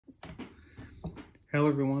Hello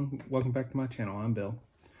everyone, welcome back to my channel. I'm Bill.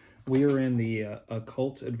 We are in the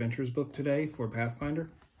Occult Adventures book today for Pathfinder.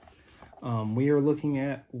 We are looking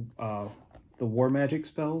at the War Magic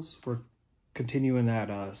spells. We're continuing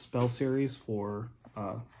that spell series for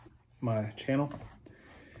my channel.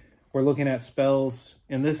 We're looking at spells.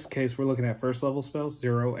 In this case, we're looking at first level spells,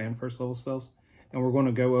 0 and first level spells. And we're going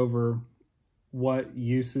to go over what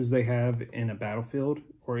uses they have in a battlefield,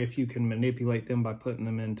 or if you can manipulate them by putting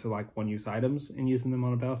them into like one-use items and using them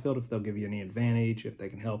on a battlefield, if they'll give you any advantage, if they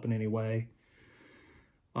can help in any way.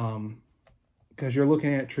 Because you're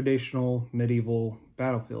looking at traditional medieval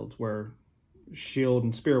battlefields where shield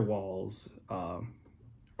and spear walls,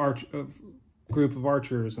 group of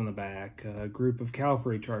archers in the back, a group of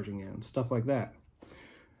cavalry charging in, stuff like that.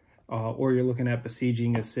 Or you're looking at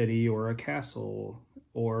besieging a city or a castle,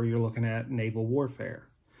 or you're looking at naval warfare.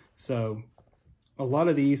 So a lot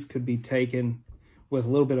of these could be taken with a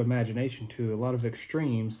little bit of imagination to a lot of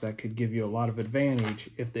extremes that could give you a lot of advantage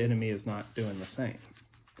if the enemy is not doing the same.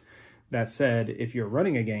 That said, if you're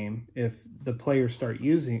running a game, if the players start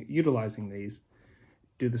utilizing these,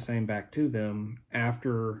 do the same back to them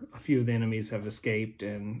after a few of the enemies have escaped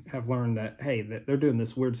and have learned that, hey, they're doing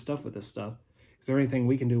this weird stuff with this stuff. Is there anything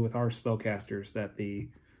we can do with our spellcasters that the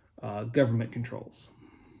government controls?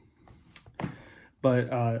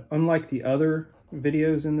 But unlike the other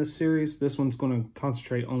videos in this series, this one's going to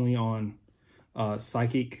concentrate only on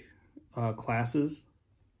psychic classes.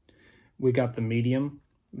 We got the medium,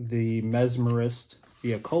 the mesmerist,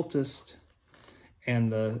 the occultist,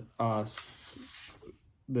 and the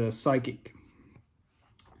psychic.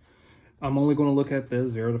 I'm only going to look at the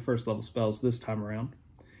 0 to first level spells this time around.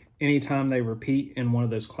 Anytime they repeat in one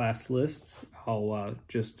of those class lists, I'll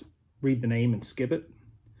just read the name and skip it.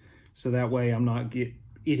 So that way I'm not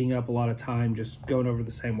eating up a lot of time just going over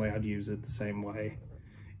the same way I'd use it the same way.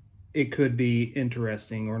 It could be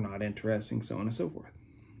interesting or not interesting, so on and so forth.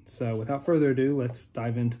 So without further ado, let's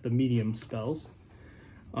dive into the medium spells.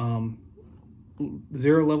 0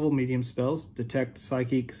 level medium spells: detect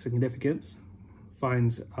psychic significance,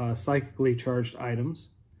 finds psychically charged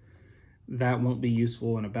items. That won't be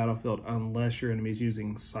useful in a battlefield unless your enemy's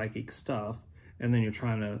using psychic stuff, and then you're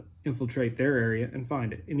trying to infiltrate their area and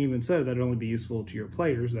find it. And even so, that'd only be useful to your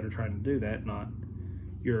players that are trying to do that, not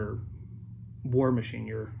your war machine,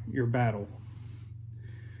 your battle.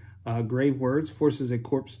 Grave words forces a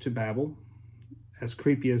corpse to babble. As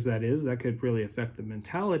creepy as that is, that could really affect the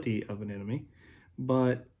mentality of an enemy,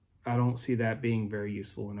 but I don't see that being very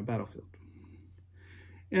useful in a battlefield.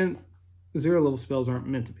 And 0 level spells aren't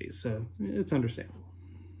meant to be, so it's understandable.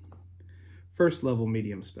 First level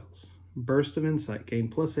medium spells. Burst of Insight. Gain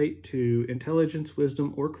 +8 to Intelligence,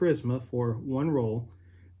 Wisdom, or Charisma for 1 roll,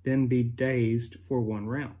 then be dazed for 1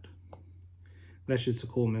 round. That's just a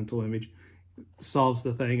cool mental image. Solves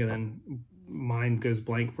the thing and then mind goes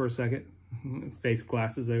blank for a second. Face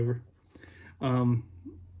glasses over. That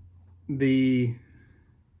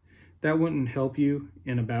wouldn't help you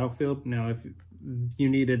in a battlefield. Now, if you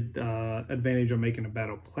needed advantage on making a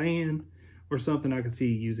battle plan or something, I could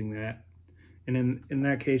see using that. And in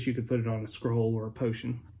that case, you could put it on a scroll or a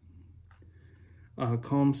potion.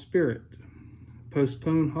 Calm Spirit.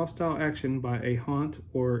 Postpone hostile action by a haunt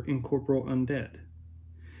or incorporeal undead.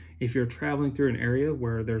 If you're traveling through an area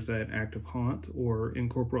where there's an active haunt or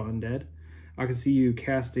incorporeal undead, I can see you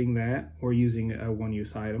casting that or using a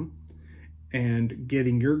one-use item and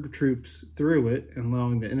getting your troops through it and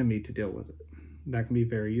allowing the enemy to deal with it. That can be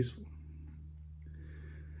very useful.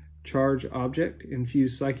 Charge Object.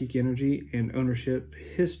 Infuse psychic energy and ownership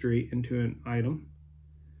history into an item.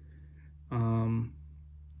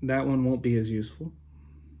 That one won't be as useful.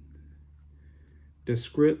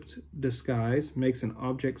 Descript Disguise. Makes an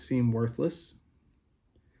object seem worthless.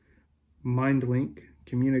 Mind Link.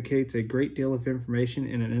 Communicates a great deal of information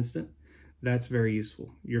in an instant. That's very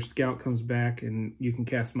useful. Your scout comes back and you can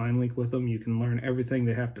cast Mind Link with them. You can learn everything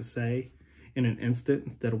they have to say in an instant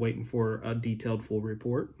instead of waiting for a detailed full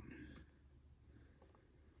report.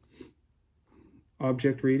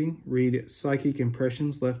 Object Reading. Read psychic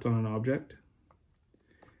impressions left on an object.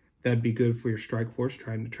 That'd be good for your strike force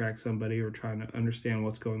trying to track somebody or trying to understand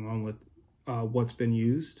what's going on with what's been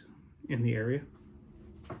used in the area.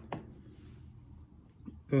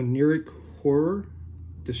 Oniric Horror.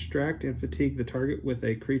 Distract and fatigue the target with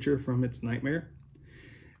a creature from its nightmare.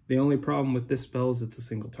 The only problem with this spell is it's a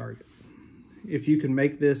single target. If you can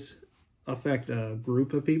make this affect a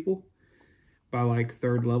group of people by like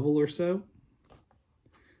 3rd level or so,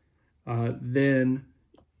 then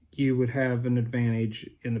you would have an advantage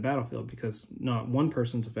in the battlefield because not one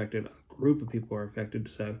person's affected, a group of people are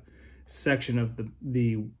affected. So section of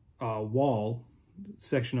the wall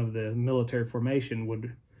section of the military formation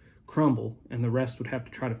would crumble, and the rest would have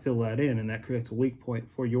to try to fill that in, and that creates a weak point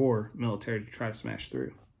for your military to try to smash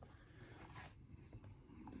through.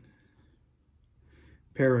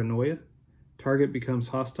 Paranoia. Target becomes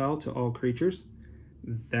hostile to all creatures.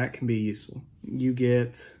 That can be useful. You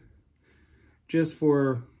get, just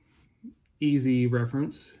for easy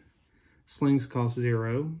reference, slings cost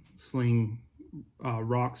 0. Sling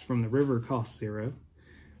rocks from the river cost 0.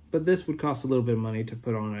 But this would cost a little bit of money to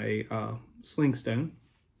put on a sling stone.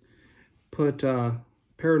 Put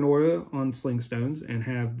paranoia on sling stones and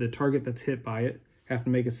have the target that's hit by it have to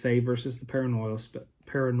make a save versus the paranoia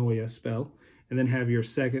spell, and then have your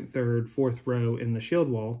second, third, fourth row in the shield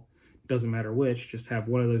wall, doesn't matter which, just have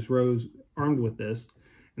one of those rows armed with this,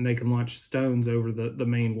 and they can launch stones over the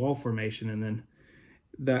main wall formation, and then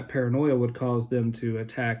that paranoia would cause them to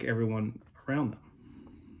attack everyone around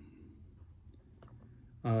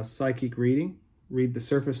them. Psychic reading. Read the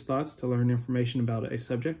surface thoughts to learn information about a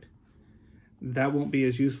subject. That won't be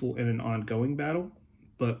as useful in an ongoing battle,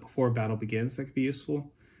 but before a battle begins, that could be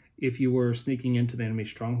useful. If you were sneaking into the enemy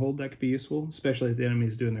stronghold, that could be useful, especially if the enemy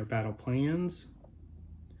is doing their battle plans.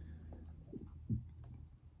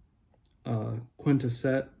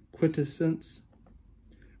 Quintessence.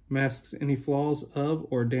 Masks any flaws of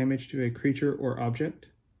or damage to a creature or object.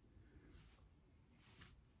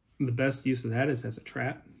 The best use of that is as a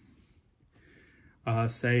trap.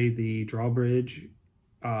 Say the drawbridge,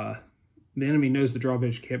 the enemy knows the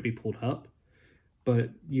drawbridge can't be pulled up,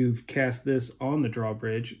 but you've cast this on the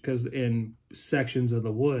drawbridge because in sections of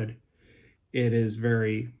the wood, it is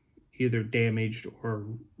very either damaged or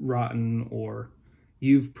rotten, or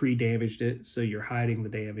you've pre-damaged it, so you're hiding the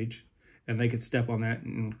damage, and they could step on that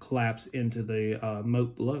and collapse into the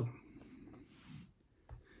moat below.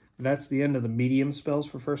 That's the end of the medium spells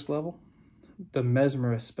for first level. The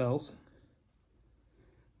mesmerist spells.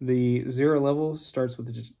 The 0 level starts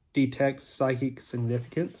with detect psychic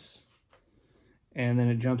significance, and then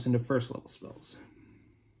it jumps into first level spells.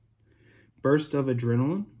 Burst of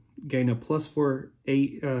adrenaline. Gain a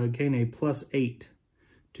 +8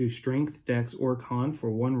 to strength, dex, or con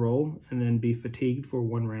for 1 roll, and then be fatigued for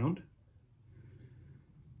 1 round.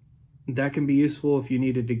 That can be useful if you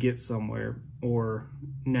needed to get somewhere or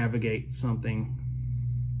navigate something.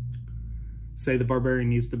 Say the barbarian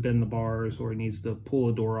needs to bend the bars, or he needs to pull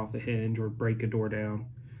a door off a hinge or break a door down.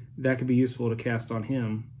 That could be useful to cast on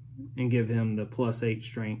him and give him the +8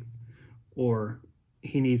 strength. Or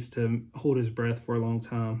he needs to hold his breath for a long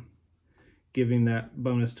time, giving that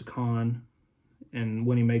bonus to con. And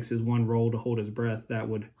when he makes his 1 roll to hold his breath, that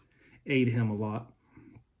would aid him a lot.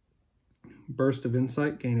 Burst of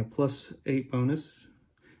insight. Gain a +8 bonus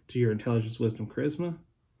to your intelligence, wisdom, charisma.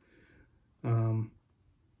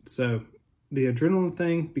 So the adrenaline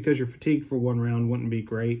thing, because you're fatigued for 1 round, wouldn't be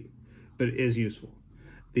great, but it is useful.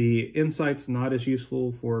 The insight's not as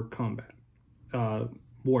useful for combat,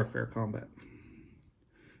 warfare combat.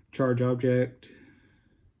 Charge object.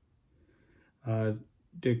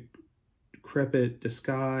 Decrepit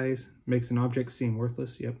disguise. Makes an object seem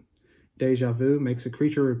worthless. Yep. Deja vu. Makes a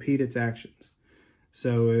creature repeat its actions.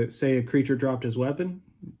 So say a creature dropped his weapon,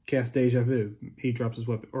 cast deja vu. He drops his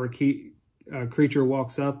weapon. Or a creature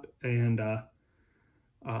walks up and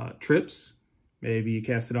trips. Maybe you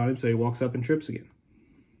cast it on him, so he walks up and trips again.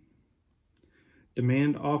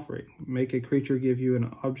 Demand offering. Make a creature give you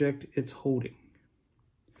an object it's holding.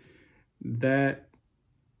 That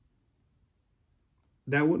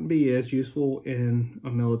wouldn't be as useful in a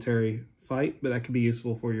military fight, but that could be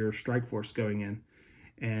useful for your strike force going in.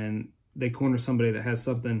 And they corner somebody that has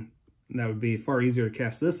something that would be far easier to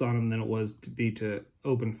cast this on them than it was to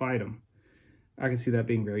open fight them. I can see that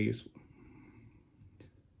being very useful.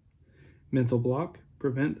 Mental block.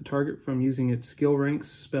 Prevent the target from using its skill ranks,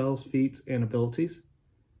 spells, feats, and abilities.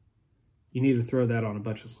 You need to throw that on a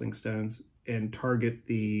bunch of sling stones and target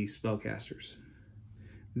the spellcasters.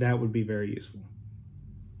 That would be very useful.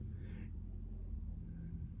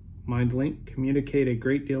 Mind link. Communicate a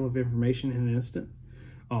great deal of information in an instant.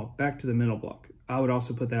 Oh, back to the mental block. I would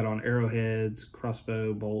also put that on arrowheads,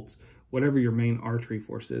 crossbow, bolts, whatever your main archery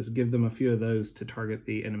force is. Give them a few of those to target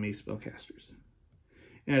the enemy spellcasters,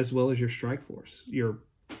 as well as your strike force, your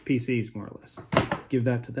PCs more or less. Give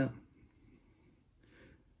that to them.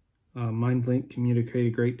 Mind link. Communicate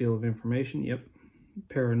a great deal of information. Yep.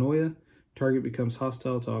 Paranoia. Target becomes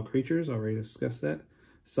hostile to all creatures. Already discussed that.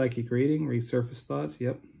 Psychic reading. Read surface thoughts.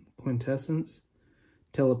 Yep. Quintessence.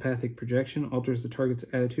 Telepathic projection. Alters the target's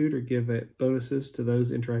attitude or give it bonuses to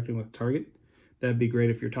those interacting with the target. That'd be great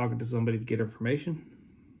if you're talking to somebody to get information.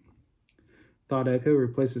 Thought echo.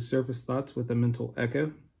 Replaces surface thoughts with a mental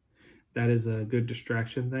echo. That is a good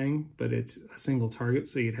distraction thing, but it's a single target,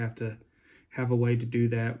 so you'd have to have a way to do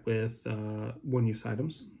that with one-use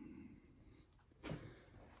items.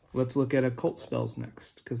 Let's look at occult spells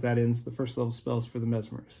next, because that ends the first level spells for the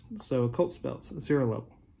mesmerist. So occult spells, 0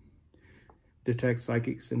 level. Detect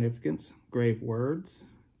psychic significance, grave words,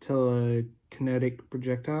 telekinetic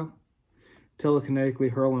projectile,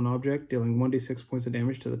 telekinetically hurl an object, dealing 1d6 points of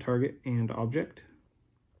damage to the target and object.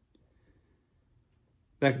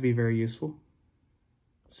 That could be very useful.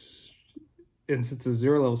 And since it's a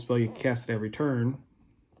 0 level spell, you can cast it every turn,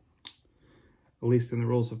 at least in the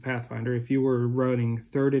rules of Pathfinder. If you were running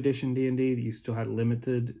 3rd edition D&D, you still had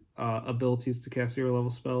limited abilities to cast 0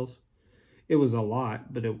 level spells. It was a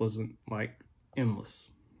lot, but it wasn't like endless.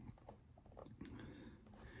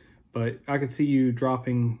 But I could see you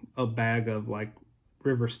dropping a bag of like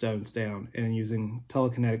river stones down and using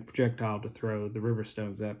telekinetic projectile to throw the river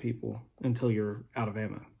stones at people until you're out of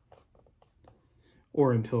ammo,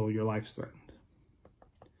 or until your life's threatened.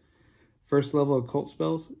 First level occult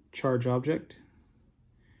spells, charge object,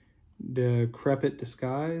 decrepit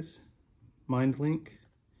disguise, mind link,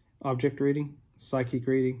 object reading, psychic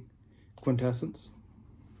reading, quintessence.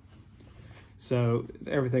 So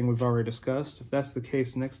everything we've already discussed. If that's the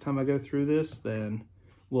case, next time I go through this, then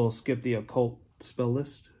we'll skip the occult spell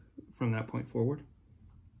list from that point forward.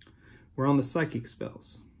 We're on the psychic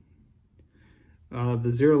spells.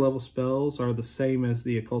 The 0 level spells are the same as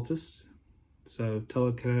the occultist, so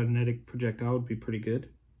telekinetic projectile would be pretty good.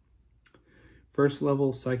 First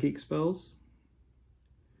level psychic spells,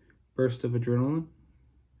 burst of adrenaline,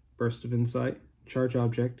 burst of insight, charge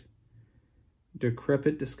object,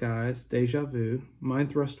 decrepit disguise, deja vu, mind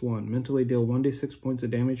thrust 1, mentally deal 1d6 points of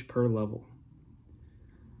damage per level.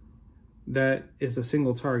 That is a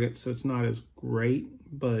single target, so it's not as great,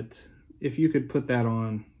 but if you could put that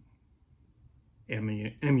on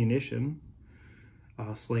ammunition,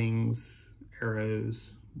 slings,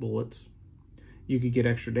 arrows, bullets, you could get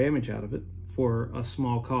extra damage out of it for a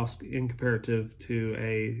small cost in comparative to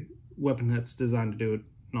a weapon that's designed to do it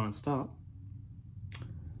non-stop.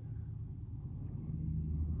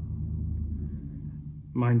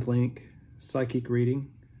 Mind link, psychic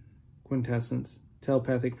reading, quintessence,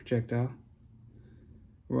 telepathic projectile,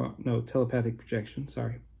 no, telepathic projection,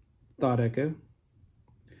 sorry, thought echo.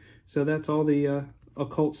 So that's all the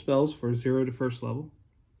occult spells for 0 to 1st level.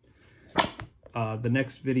 The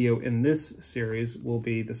next video in this series will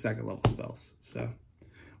be the 2nd level spells. So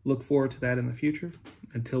look forward to that in the future.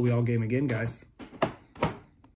 Until we all game again, guys.